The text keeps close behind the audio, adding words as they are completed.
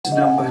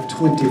number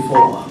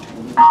 24.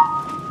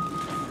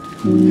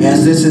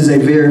 As this is a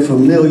very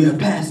familiar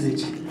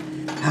passage,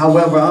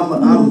 however,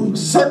 I'm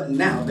certain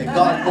now that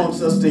God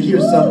wants us to hear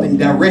something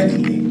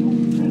directly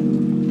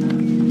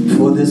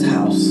for this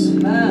house.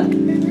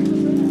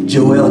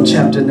 Joel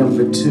chapter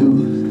number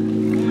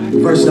 2,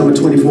 verse number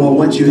 24.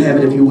 Once you have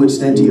it, if you would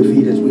stand to your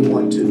feet as we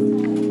want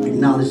to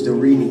acknowledge the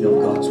reading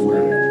of God's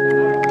word.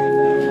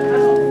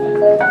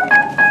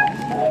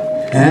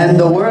 And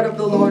the word of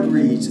the Lord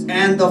reads,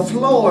 "And the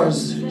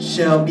floors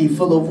shall be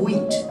full of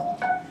wheat,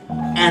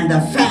 and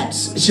the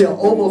fats shall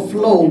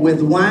overflow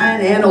with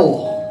wine and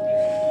oil.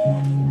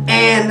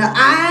 And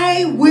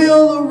I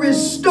will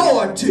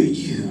restore to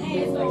you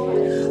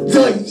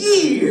the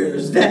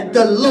years that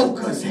the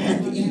locust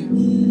hath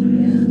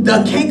eaten,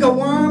 the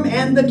cankerworm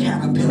and the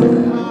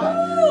caterpillar,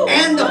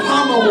 and the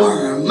palmer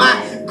worm, my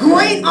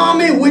great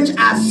army which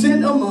I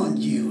send among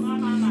you.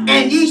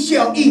 And ye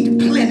shall eat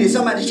plenty."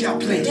 Somebody shout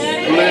plenty.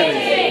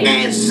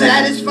 "And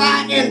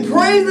satisfy and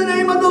praise the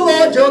name of the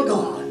Lord your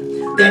God,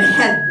 that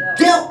hath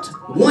dealt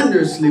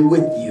wondrously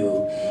with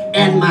you.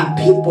 And my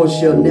people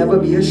shall never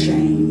be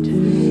ashamed.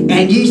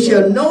 And ye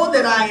shall know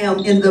that I am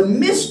in the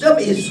midst of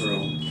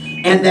Israel,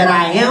 and that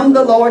I am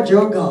the Lord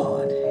your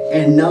God,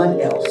 and none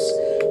else.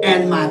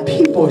 And my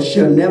people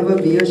shall never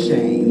be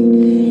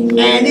ashamed.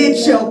 And it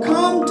shall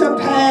come to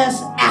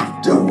pass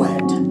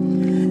afterward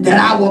that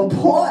I will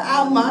pour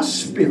out my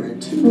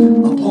spirit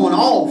upon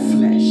all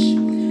flesh,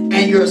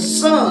 and your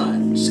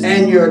sons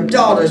and your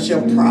daughters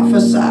shall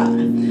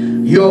prophesy.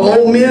 Your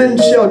old men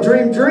shall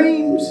dream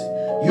dreams,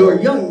 your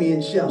young men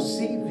shall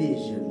see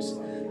visions."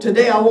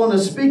 Today I want to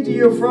speak to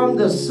you from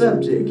the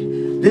subject,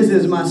 this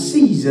is my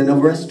season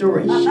of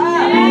restoration. Oh,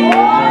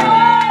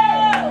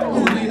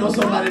 lean on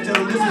somebody, tell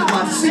them this is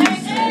my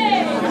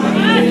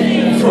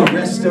season for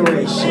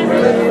restoration.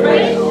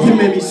 You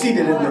may be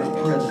seated in the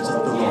presence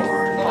of the Lord.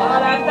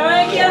 Lord, I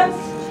thank you.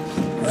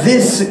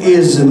 This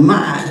is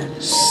my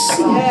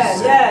season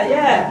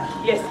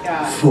Yes,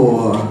 God.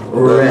 for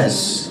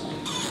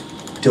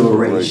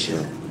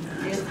restoration.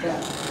 Yes,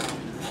 God.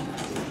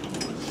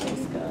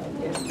 Yes, God.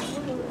 Yes,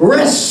 God.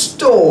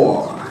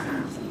 Restore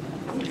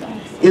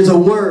is a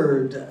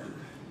word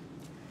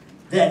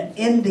that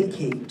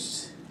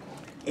indicates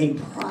a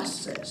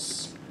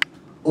process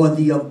or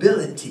the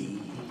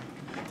ability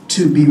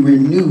to be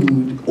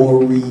renewed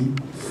or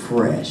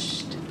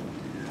refreshed.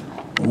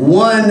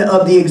 One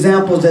of the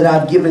examples that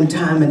I've given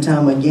time and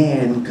time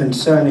again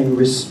concerning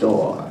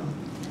restore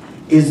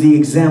is the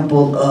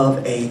example of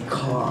a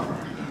car.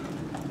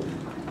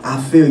 I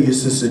feel you,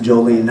 Sister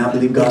Jolene. I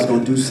believe God's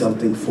going to do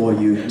something for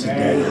you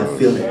today. I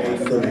feel it. I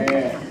feel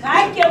it.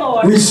 Thank you,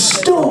 Lord.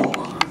 Restore.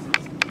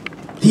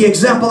 The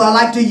example I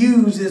like to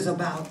use is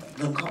about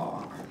the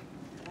car.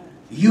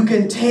 You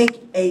can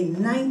take a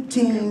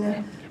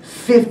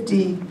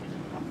 1950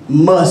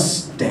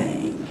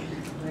 Mustang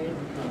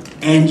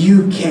and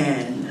you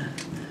can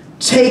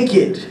take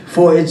it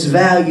for its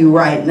value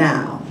right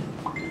now,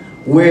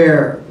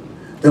 where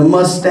the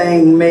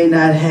Mustang may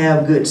not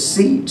have good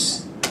seats.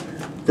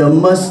 The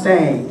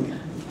Mustang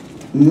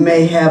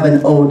may have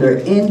an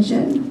older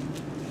engine.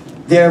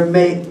 There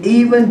may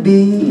even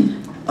be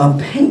a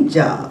paint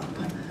job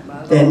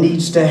that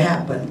needs to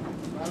happen.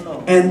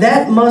 And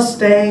that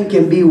Mustang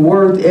can be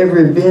worth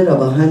every bit of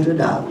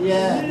 $100.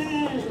 Yeah.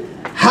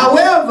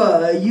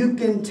 However, you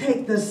can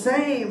take the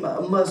same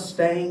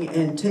Mustang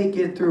and take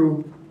it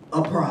through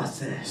a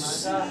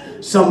process.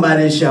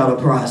 Somebody shout a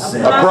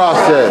process. A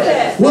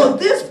process. Well,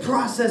 this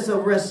process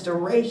of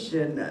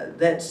restoration,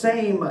 that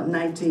same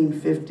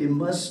 1950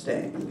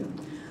 Mustang,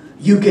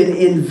 you can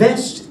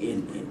invest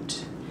in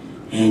it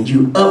and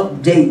you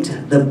update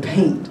the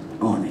paint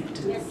on it.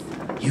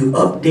 You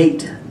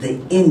update the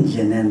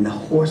engine and the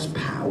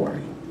horsepower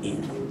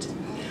in it.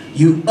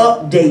 You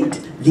update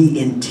the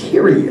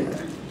interior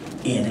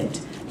in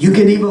it. You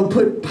can even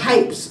put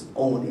pipes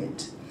on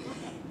it.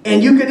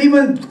 And you can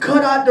even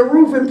cut out the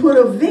roof and put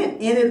a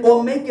vent in it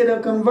or make it a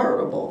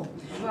convertible.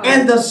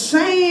 And the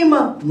same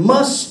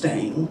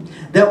Mustang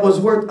that was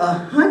worth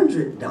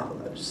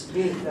 $100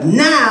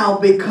 now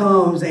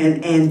becomes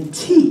an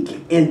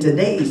antique in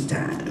today's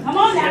time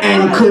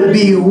and could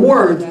be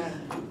worth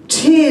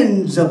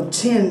tens of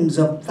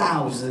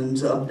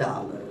thousands of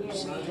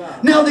dollars.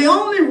 Now, the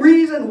only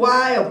reason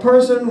why a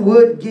person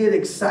would get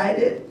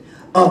excited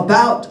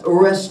about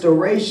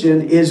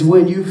restoration is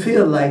when you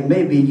feel like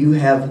maybe you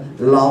have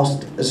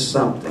lost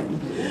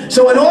something.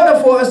 So in order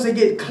for us to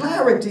get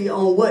clarity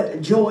on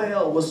what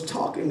Joel was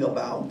talking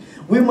about,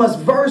 we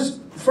must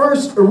first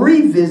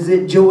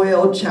revisit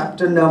Joel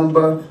chapter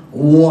number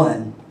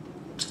 1.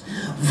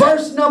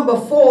 Verse number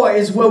 4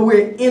 is where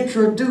we're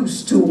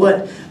introduced to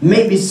what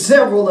maybe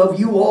several of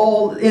you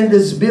all in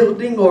this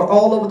building or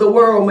all over the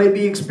world may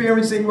be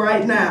experiencing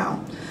right now.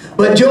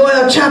 But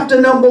Joel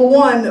chapter number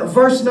 1,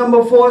 verse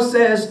number 4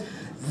 says,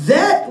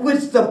 "That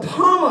which the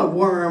palmer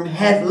worm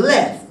had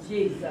left,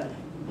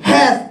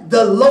 hath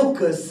the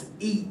locust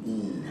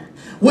eaten."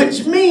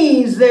 Which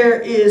means there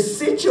is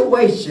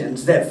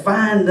situations that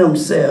find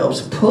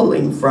themselves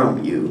pulling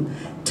from you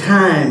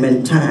time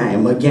and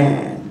time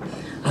again.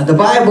 The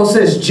Bible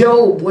says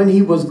Job, when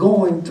he was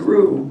going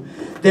through,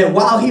 that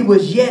while he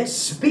was yet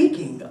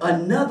speaking,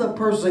 another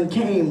person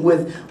came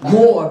with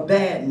more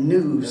bad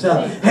news.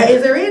 Hey,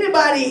 is there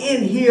anybody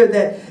in here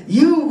that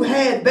you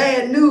had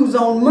bad news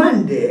on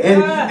Monday,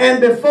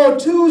 and before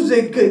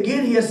Tuesday could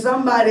get here,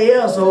 somebody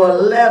else or a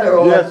letter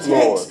or a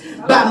text,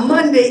 by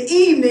Monday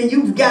evening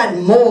you've got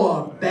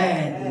more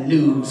bad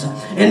news?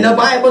 And the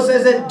Bible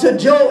says that to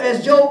Job,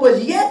 as Job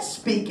was yet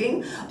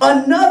speaking,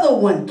 another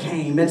one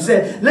came and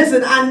said,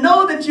 listen, I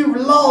know that you've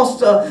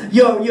lost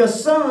your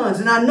sons,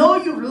 and I know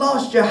you've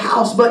lost your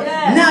house, but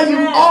now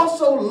you've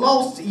also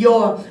lost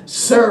your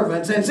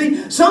servants. And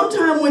see,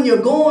 sometime when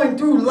you're going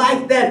through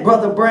like that,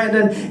 Brother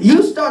Brandon,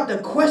 you start to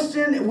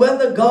question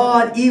whether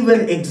God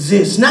even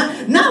exists.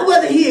 Not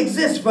whether he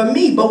exists for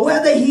me, but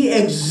whether he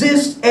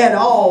exists at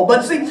all.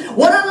 But see,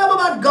 what I love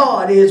about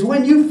God is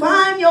when you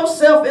find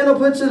yourself in a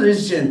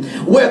position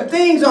where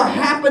things are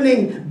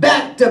happening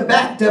back to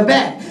back to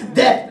back,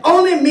 that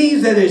only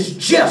means that it's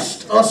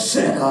just a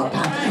setup.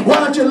 Why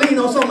don't you lean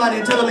on somebody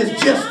and tell them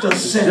it's just a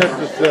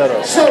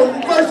setup? So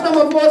verse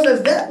number 4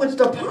 says, that which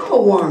the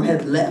palmer worm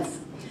had left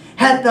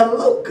had the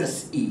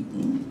locust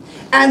eaten,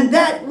 and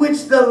that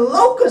which the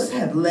locust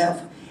had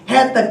left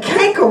had the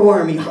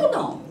cankerworm eaten. Hold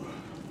on.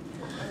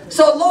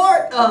 So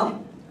Lord,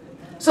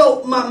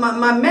 so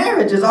my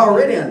marriage is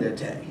already under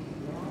attack.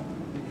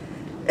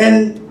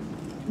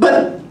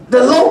 But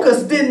the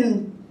locust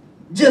didn't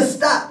just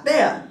stop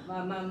there.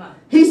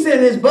 He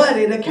sent his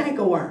buddy, the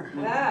cankerworm.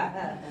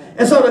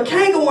 And so the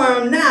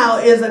cankerworm now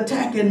is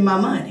attacking my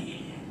money.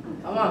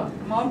 Come on,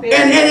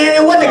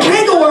 and what the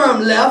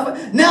cankerworm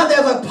left, now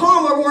there's a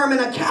palmer worm and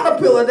a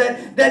caterpillar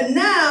that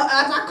now,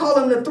 as I call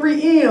them the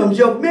 3 M's,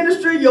 your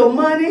ministry, your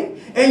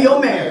money, and your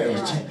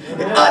marriage.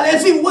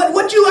 And see,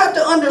 what you have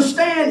to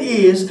understand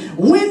is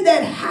when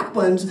that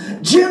happens,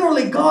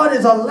 generally God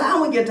is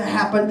allowing it to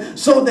happen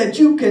so that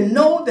you can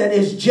know that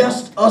it's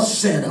just a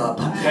setup.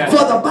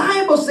 For the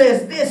Bible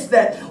says this,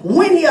 that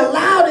when he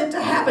allowed it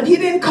to happen, he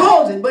didn't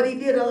cause it, but he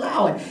did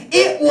allow it.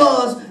 It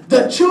was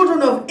the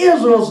children of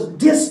Israel's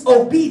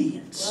disobedience.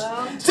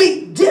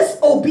 See,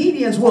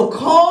 disobedience will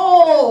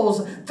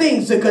cause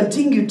things to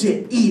continue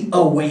to eat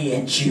away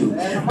at you.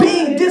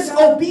 Being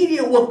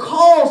disobedient will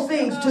cause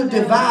things to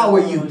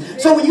devour you.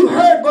 So when you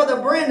heard Brother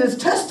Brandon's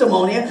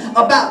testimony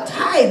about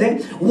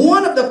tithing,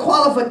 one of the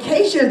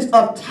qualifications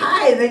of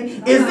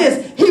tithing is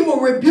this: he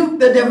will rebuke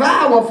the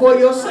devourer for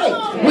your sake,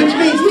 which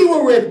means he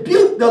will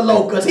rebuke the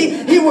locust,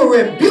 he will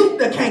rebuke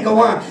the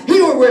cankerworm,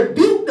 he will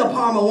rebuke the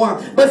palmer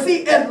worm. But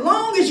see, as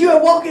long as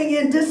you're walking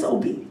in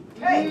disobedience,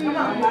 hey, come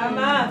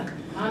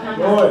on.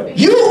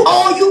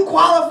 All you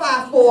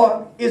qualify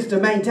for is to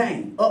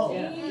maintain.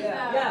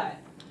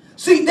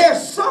 See,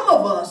 there's some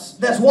of us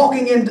that's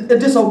walking in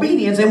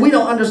disobedience and we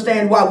don't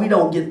understand why we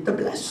don't get the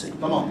blessing.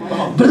 Come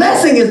on.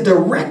 Blessing is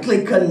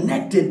directly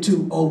connected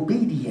to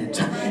obedience.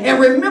 And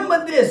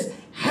remember this,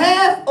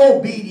 half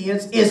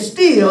obedience is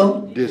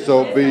still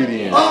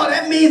disobedience. Oh,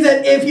 that means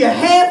that if you're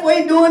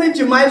halfway doing it,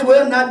 you might as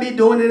well not be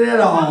doing it at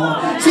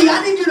all. See,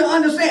 I need you to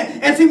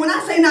understand. And see, when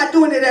I say not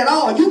doing it at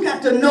all, you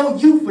got to know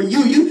you for you.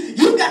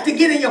 You got to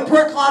get in your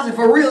prayer closet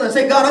for real and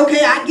say, God,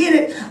 okay, I get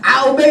it.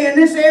 I obey in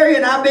this area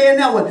and I obey in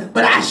that one.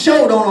 But I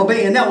sure don't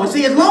obey in that one.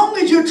 See, as long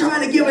as you're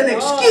trying to give an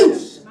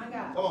excuse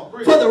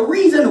for the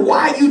reason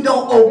why you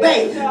don't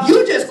obey,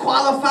 you just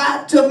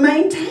qualify to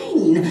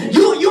maintain.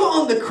 You're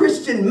on the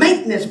Christian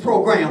maintenance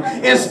program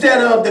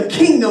instead of the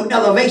kingdom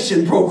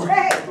elevation program.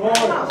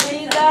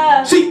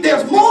 See,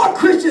 there's more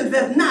Christians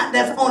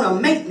that's on a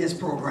maintenance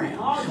program,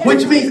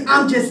 which means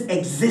I'm just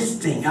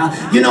existing.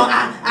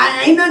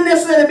 I ain't not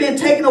necessarily being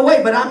taken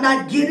away, but I'm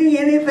not getting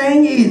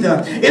anything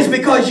either. It's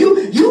because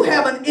you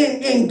haven't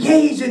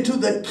engaged into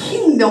the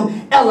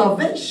kingdom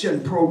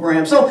elevation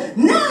program. So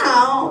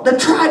now the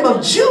tribe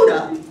of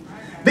Judah,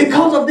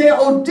 because of their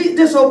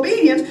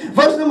disobedience,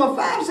 verse number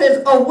 5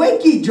 says,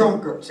 awake ye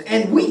drunkards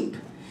and weep,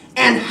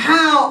 and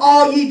howl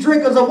all ye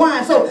drinkers of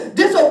wine. So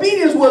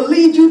disobedience will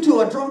lead you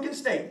to a drunken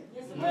state.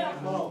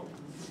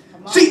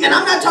 See, and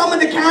I'm not talking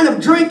about the kind of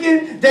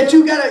drinking that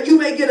you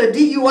may get a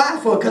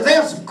DUI for, because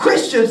there's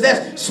Christians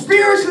that's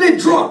spiritually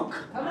drunk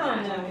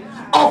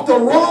off the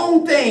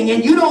wrong thing,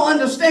 and you don't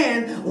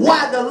understand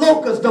why the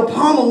locust, the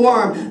palmer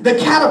worm, the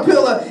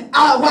caterpillar,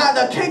 why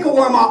the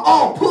cankerworm are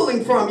all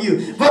pulling from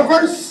you. But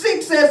verse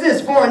 6 says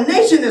this, for a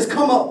nation has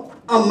come up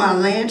on my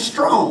land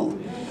strong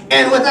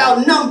and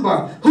without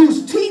number,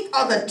 whose teeth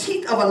are the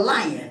teeth of a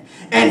lion,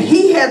 and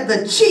he had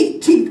the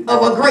teeth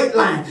of a great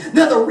lion.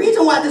 Now, the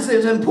reason why this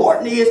is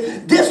important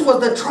is this was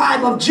the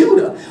tribe of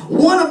Judah.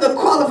 One of the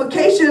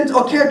qualifications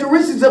or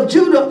characteristics of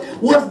Judah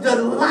was the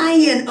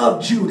Lion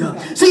of Judah.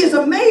 See, it's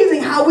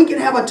amazing how we can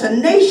have a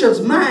tenacious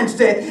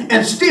mindset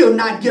and still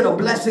not get a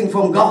blessing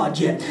from God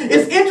yet.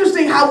 It's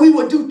interesting how we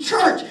would do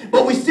church,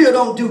 but we still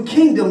don't do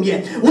kingdom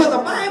yet. Well,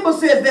 the Bible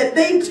says that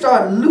they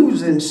start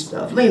losing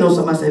stuff. Lean on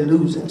somebody, say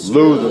losing stuff.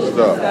 Losing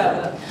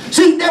stuff.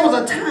 See, there was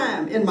a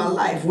time in my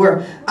life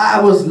where I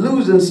I was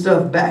losing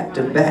stuff back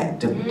to back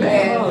to back.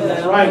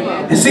 That's right.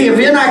 And see, if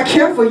you're not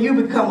careful, you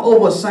become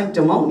over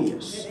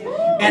sanctimonious.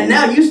 And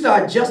now you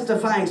start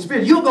justifying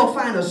spirit. You'll go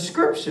find a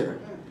scripture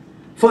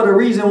for the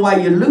reason why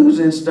you're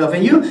losing stuff.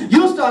 And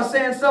you'll start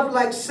saying stuff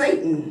like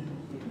Satan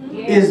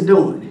is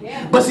doing.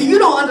 But see, you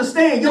don't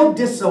understand your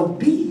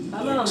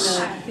disobedience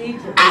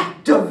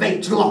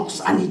activates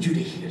loss. I need you to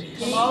hear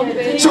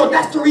this. So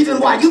that's the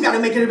reason why you got to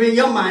make it up in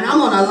your mind. I'm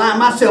going to align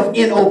myself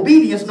in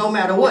obedience no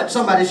matter what.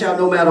 Somebody shout,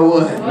 no matter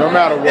what. No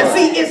matter what. And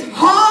see, it's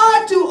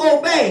hard to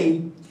obey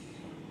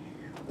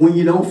when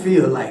you don't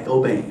feel like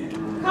obeying.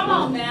 Come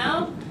on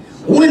now.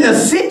 When the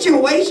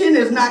situation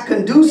is not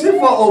conducive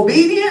for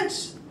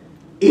obedience,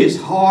 it's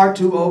hard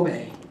to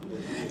obey.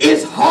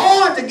 It's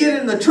hard to get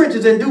in the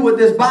trenches and do what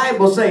this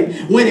Bible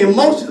says when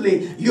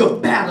emotionally you're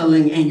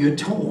battling and you're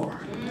torn.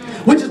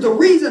 Which is the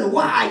reason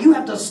why you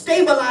have to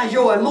stabilize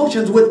your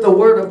emotions with the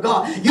Word of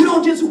God. You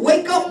don't just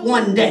wake up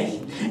one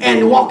day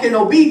and walk in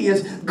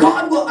obedience.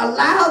 God will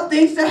allow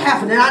things to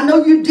happen. And I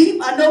know you're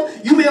deep. I know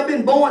you may have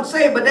been born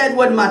saved, but that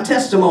wasn't my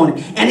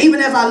testimony. And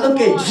even as I look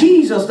at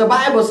Jesus, the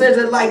Bible says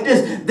it like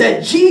this,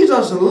 that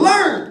Jesus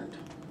learned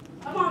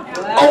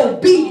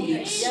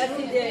obedience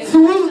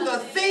through the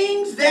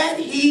things that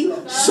he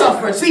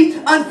suffered.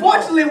 See,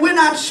 unfortunately, we're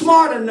not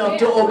smart enough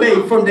to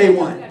obey from day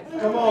one.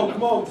 Come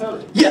on, tell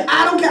it. Yeah,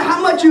 I don't care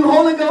how much you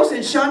Holy Ghost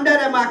and Shanda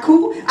at my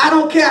cool. I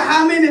don't care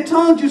how many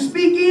tongues you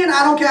speak in.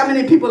 I don't care how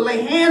many people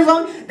lay hands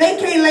on you. They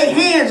can't lay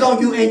hands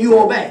on you and you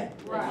obey.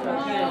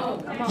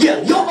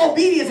 Yeah, your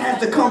obedience has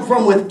to come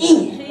from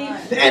within.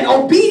 And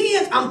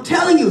obedience, I'm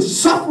telling you,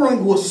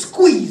 suffering will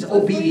squeeze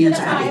obedience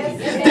out of you.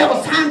 There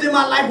was times in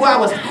my life where I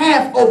was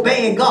half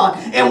obeying God.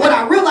 And what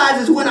I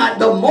realized is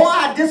the more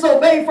I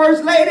disobeyed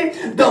First Lady,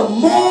 the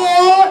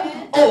more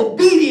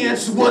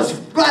obedience was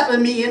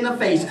slapping me in the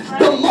face.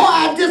 The more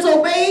I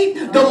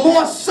disobeyed, the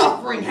more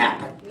suffering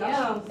happened.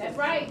 Yeah, that's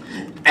right.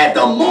 And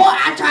the more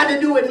I tried to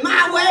do it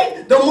my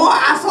way, the more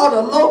I saw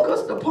the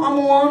locust, the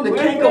palmer worm, the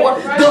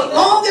cankerworm. The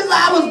longest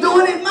I was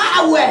doing it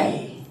my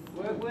way,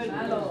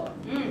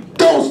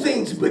 those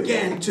things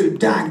began to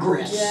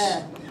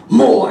digress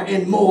more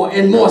and more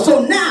and more.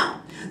 So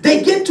now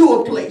they get to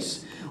a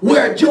place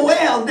where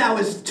Joel now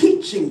is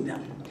teaching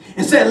them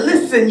and said,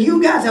 listen,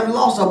 you guys have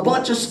lost a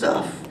bunch of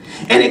stuff.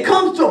 And it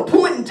comes to a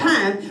point in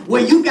time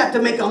where you got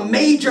to make a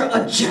major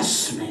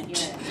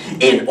adjustment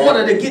in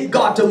order to get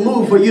God to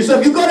move for you. So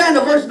if you go down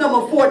to verse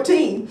number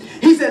 14,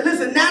 he said,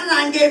 listen, now that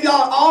I gave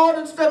y'all all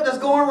the stuff that's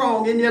going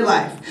wrong in your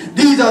life,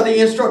 these are the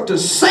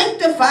instructors.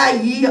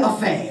 Sanctify ye a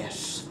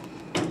fast.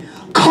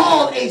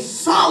 Call a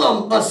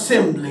solemn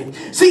assembly.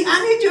 See,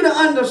 I need you to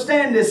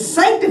understand this.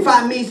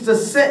 Sanctify means to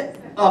set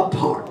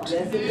apart.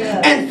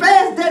 And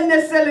fast doesn't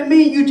necessarily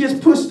mean you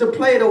just push the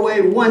plate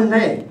away one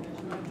day.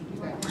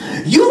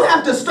 You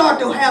have to start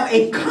to have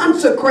a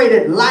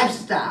consecrated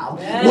lifestyle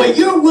where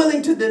you're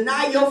willing to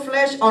deny your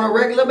flesh on a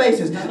regular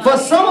basis. For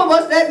some of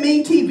us, that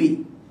means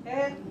TV.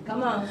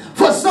 Come on.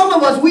 For some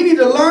of us, we need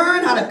to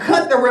learn how to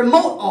cut the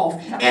remote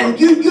off. And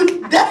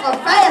that's a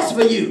fast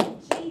for you.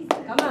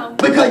 Come on.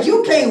 Because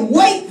you can't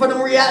wait for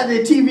them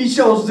reality TV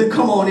shows to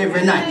come on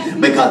every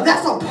night. Because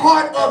that's a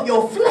part of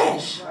your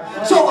flesh.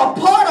 So a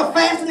part of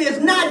fasting is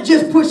not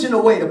just pushing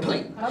away the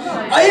plate.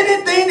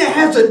 Anything that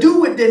has to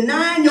do with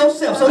denying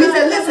yourself. So he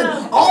said,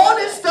 listen, all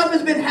this stuff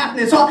has been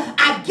happening. So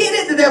I get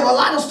it that there's a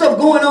lot of stuff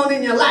going on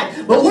in your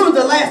life. But when was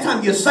the last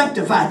time you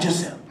sanctified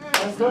yourself?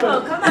 Come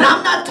on. And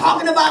I'm not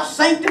talking about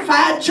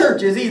sanctified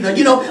churches either.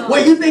 You know,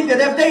 where you think that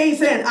if they ain't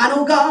saying, I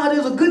know God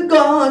is a good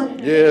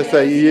God. Yes,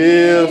 he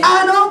is.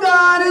 I know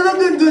God is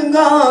a good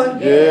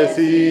God. Yes,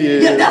 he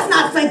is. Yeah, that's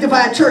not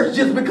sanctified church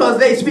just because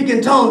they speak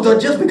in tongues or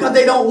just because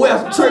they don't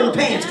wear certain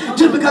pants,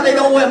 just because they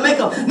don't wear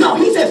makeup. No,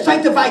 he said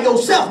sanctify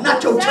yourself,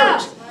 not your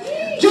church.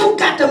 You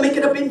got to make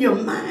it up in your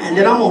mind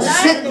that I'm going to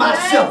set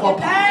myself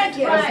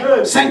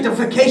apart.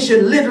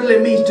 Sanctification literally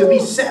means to be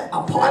set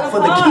apart for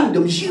the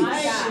kingdom's use.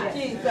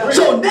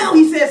 So now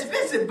he says,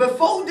 listen,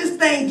 before this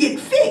thing get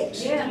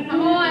fixed,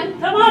 Come on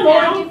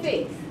now.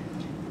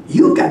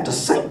 you got to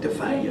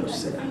sanctify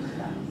yourself.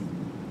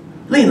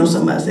 Lean on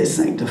somebody and say,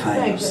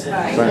 sanctify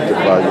yourself.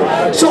 Sanctify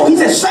yourself. So he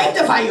says,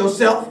 sanctify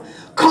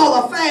yourself,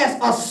 call a fast,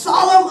 a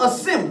solemn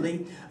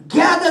assembly,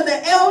 gather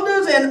the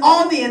elders and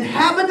all the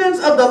inhabitants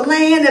of the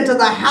land into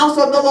the house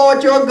of the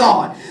Lord your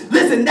God.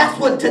 Listen, that's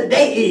what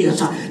today is.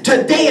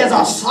 Today is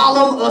a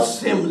solemn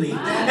assembly.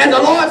 And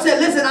the Lord said,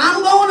 listen,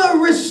 I'm going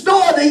to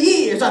restore the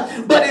years.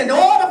 But in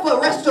order for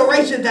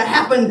restoration to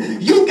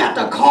happen, you got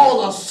to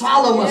call a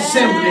solemn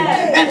assembly.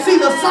 And see,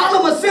 the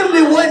solemn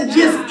assembly wasn't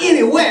just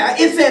anywhere.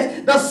 It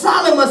says the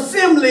solemn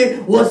assembly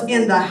was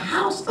in the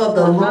house of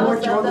the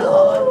Lord your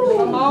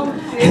God.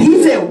 And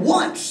he said,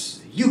 once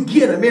you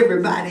get them,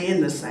 everybody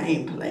in the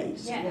same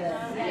place.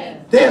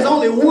 There's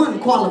only one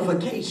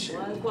qualification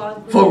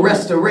for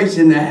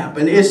restoration to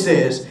happen. It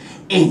says,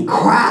 and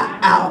cry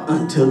out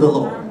unto the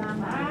Lord.